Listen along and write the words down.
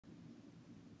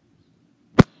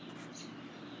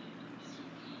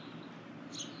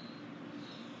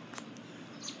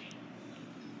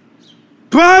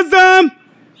Blossom!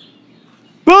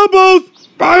 Bubbles!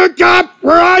 Buttercup,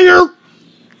 where are you?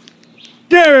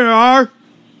 There you are.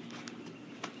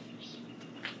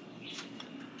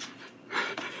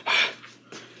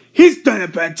 He's done a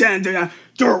pretend. You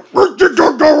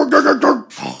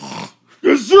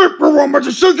sleep, woman,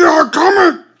 the sugar are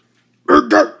coming.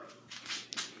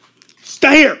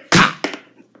 Stay here.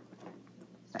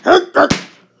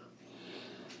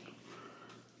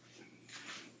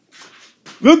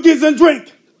 Cookies and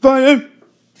drink. Fine.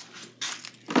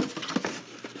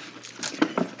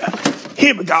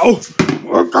 Here we go.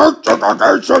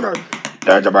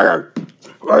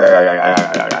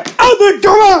 Out the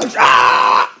garage!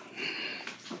 Ah!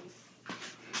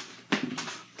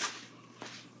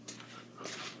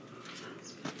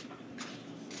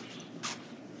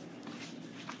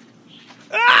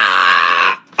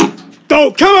 Ah!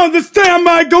 Don't come on to stay on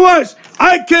my garage!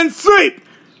 I can sleep!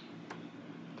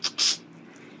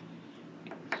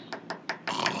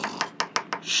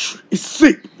 It's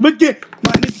sleep. Look at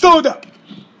my soda.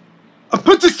 I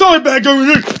put the soda bag over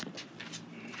here.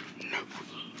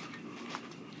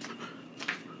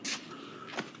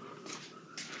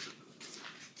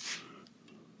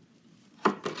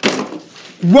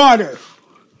 Water.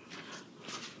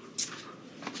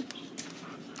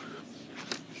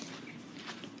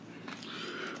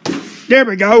 There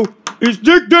we go. It's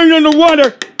just getting in the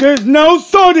water. There's no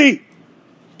soda.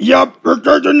 Yup,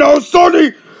 there's no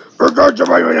soda.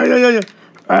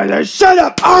 Shut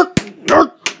up.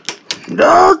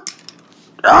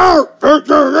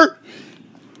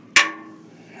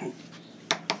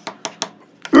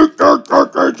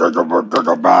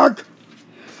 Back.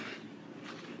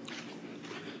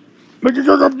 Make you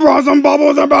get blossom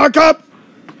bubbles and back up.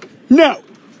 No.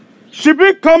 Should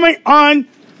be coming on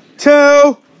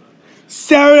till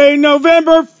Saturday,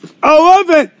 November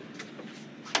 11th.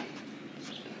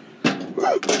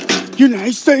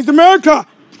 United States of America.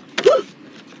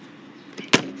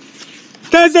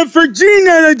 That's a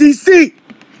Virginia, D.C.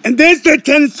 And this is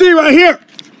Tennessee right here.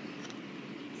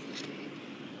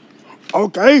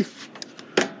 Okay.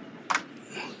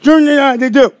 Junior, they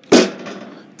do.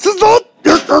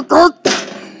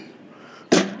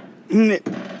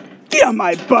 Get on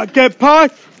my bucket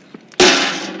pot.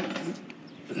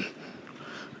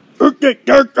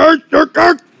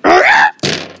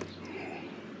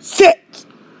 Sit.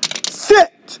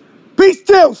 Sit. Be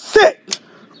still. Sit.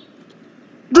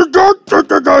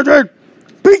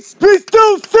 Be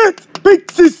still. Sit.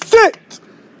 Sit.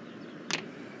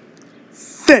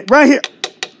 Sit right here.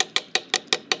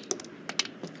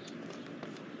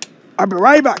 I'll be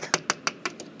right back.